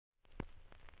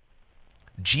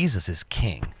Jesus is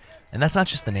king. And that's not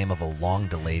just the name of a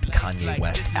long-delayed Kanye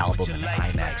West album and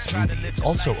IMAX movie. It's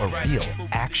also a real,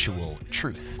 actual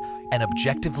truth, an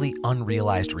objectively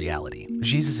unrealized reality.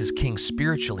 Jesus is king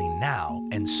spiritually now,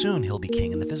 and soon he'll be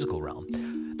king in the physical realm.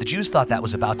 The Jews thought that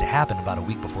was about to happen about a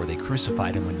week before they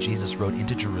crucified him, when Jesus rode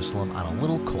into Jerusalem on a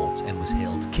little colt and was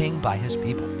hailed king by his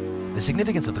people. The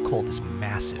significance of the colt is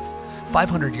massive.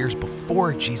 500 years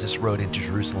before Jesus rode into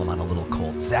Jerusalem on a little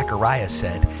colt, Zechariah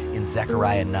said in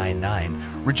Zechariah 9:9,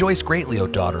 "Rejoice greatly, O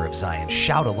daughter of Zion.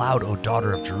 Shout aloud, O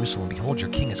daughter of Jerusalem. Behold, your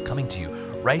king is coming to you.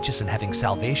 Righteous and having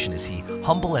salvation is he,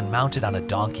 humble and mounted on a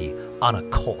donkey, on a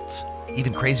colt."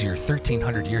 Even crazier,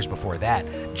 1,300 years before that,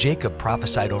 Jacob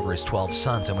prophesied over his 12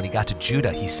 sons, and when he got to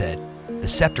Judah, he said, "The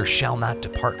scepter shall not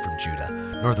depart from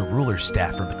Judah, nor the ruler's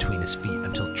staff from between his feet,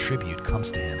 until tribute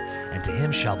comes to him, and to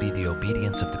him shall be the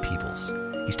obedience of the peoples."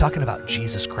 He's talking about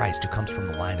Jesus Christ, who comes from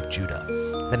the line of Judah.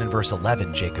 Then in verse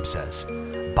 11, Jacob says,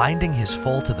 "Binding his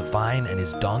foal to the vine and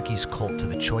his donkey's colt to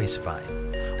the choice vine."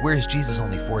 Where is Jesus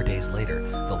only 4 days later?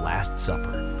 The Last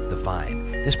Supper, the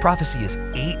vine. This prophecy is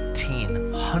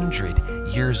 1,800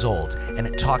 years old, and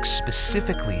it talks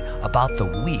specifically about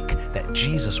the week that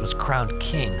Jesus was crowned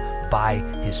king by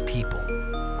his people.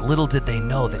 Little did they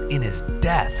know that in his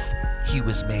death, he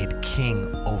was made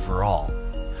king over all.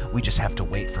 We just have to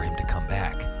wait for him to come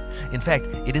back. In fact,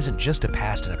 it isn't just a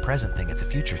past and a present thing, it's a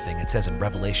future thing. It says in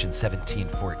Revelation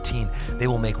 17:14, "They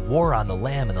will make war on the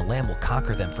Lamb, and the Lamb will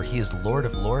conquer them, for he is Lord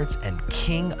of lords and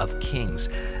King of kings,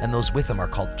 and those with him are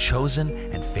called chosen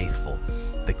and faithful."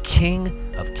 The King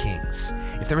of kings.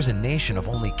 If there was a nation of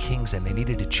only kings and they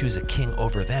needed to choose a king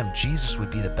over them, Jesus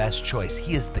would be the best choice.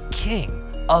 He is the King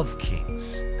of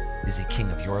kings. Is he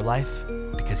king of your life?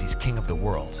 Because he's king of the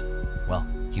world. Well,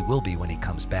 he will be when he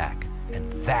comes back.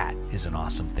 And that is an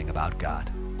awesome thing about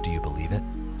God. Do you believe it?